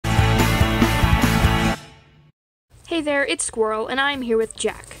Hey there, it's Squirrel, and I'm here with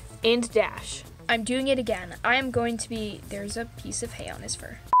Jack. And Dash. I'm doing it again. There's a piece of hay on his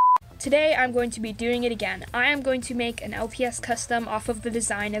fur. Today, I'm going to be doing it again. I am going to make an LPS custom off of the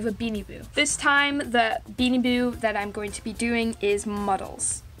design of a Beanie Boo. This time, the Beanie Boo that I'm going to be doing is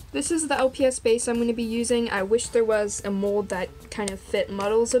Muddles. This is the LPS base I'm going to be using. I wish there was a mold that kind of fit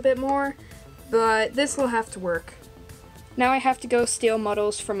Muddles a bit more, but this will have to work. Now I have to go steal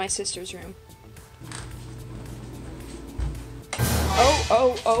Muddles from my sister's room.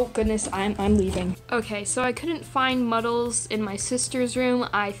 Oh goodness, I'm leaving. Okay, so I couldn't find Muddles in my sister's room.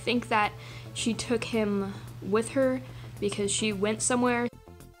 I think that she took him with her because she went somewhere.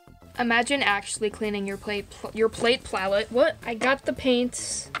 Imagine actually cleaning your plate palette. What? I got the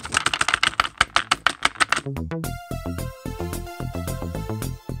paints.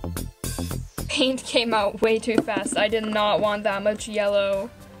 Paint came out way too fast. I did not want that much yellow.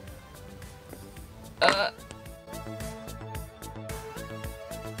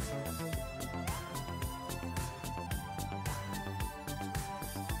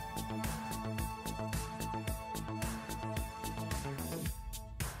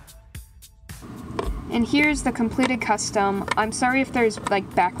 And here's the completed custom. I'm sorry if there's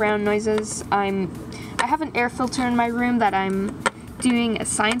like background noises. I have an air filter in my room that I'm doing a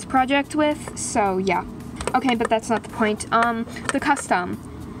science project with, so yeah. Okay, but that's not the point. The custom.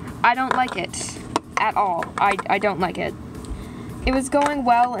 I don't like it at all. I don't like it. It was going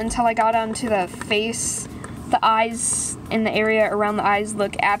well until I got onto the face. The eyes in the area around the eyes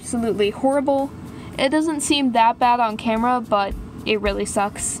look absolutely horrible. It doesn't seem that bad on camera, but it really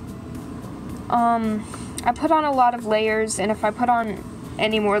sucks. I put on a lot of layers, and if I put on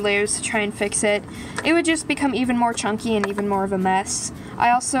any more layers to try and fix it, it would just become even more chunky and even more of a mess. I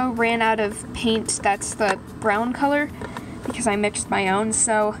also ran out of paint that's the brown color because I mixed my own,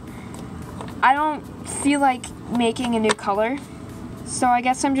 so I don't feel like making a new color. So I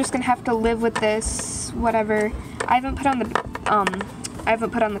guess I'm just gonna have to live with this, whatever. I haven't put on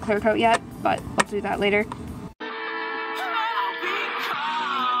the clear coat yet, but I'll do that later.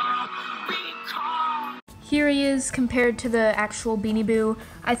 Here he is compared to the actual Beanie Boo.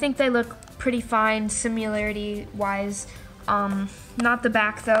 I think they look pretty fine similarity-wise. Not the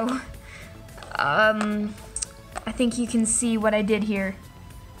back though. I think you can see what I did here.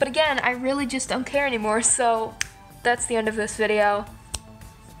 But again, I really just don't care anymore, so that's the end of this video.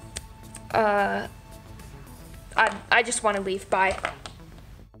 I just want to leave. Bye.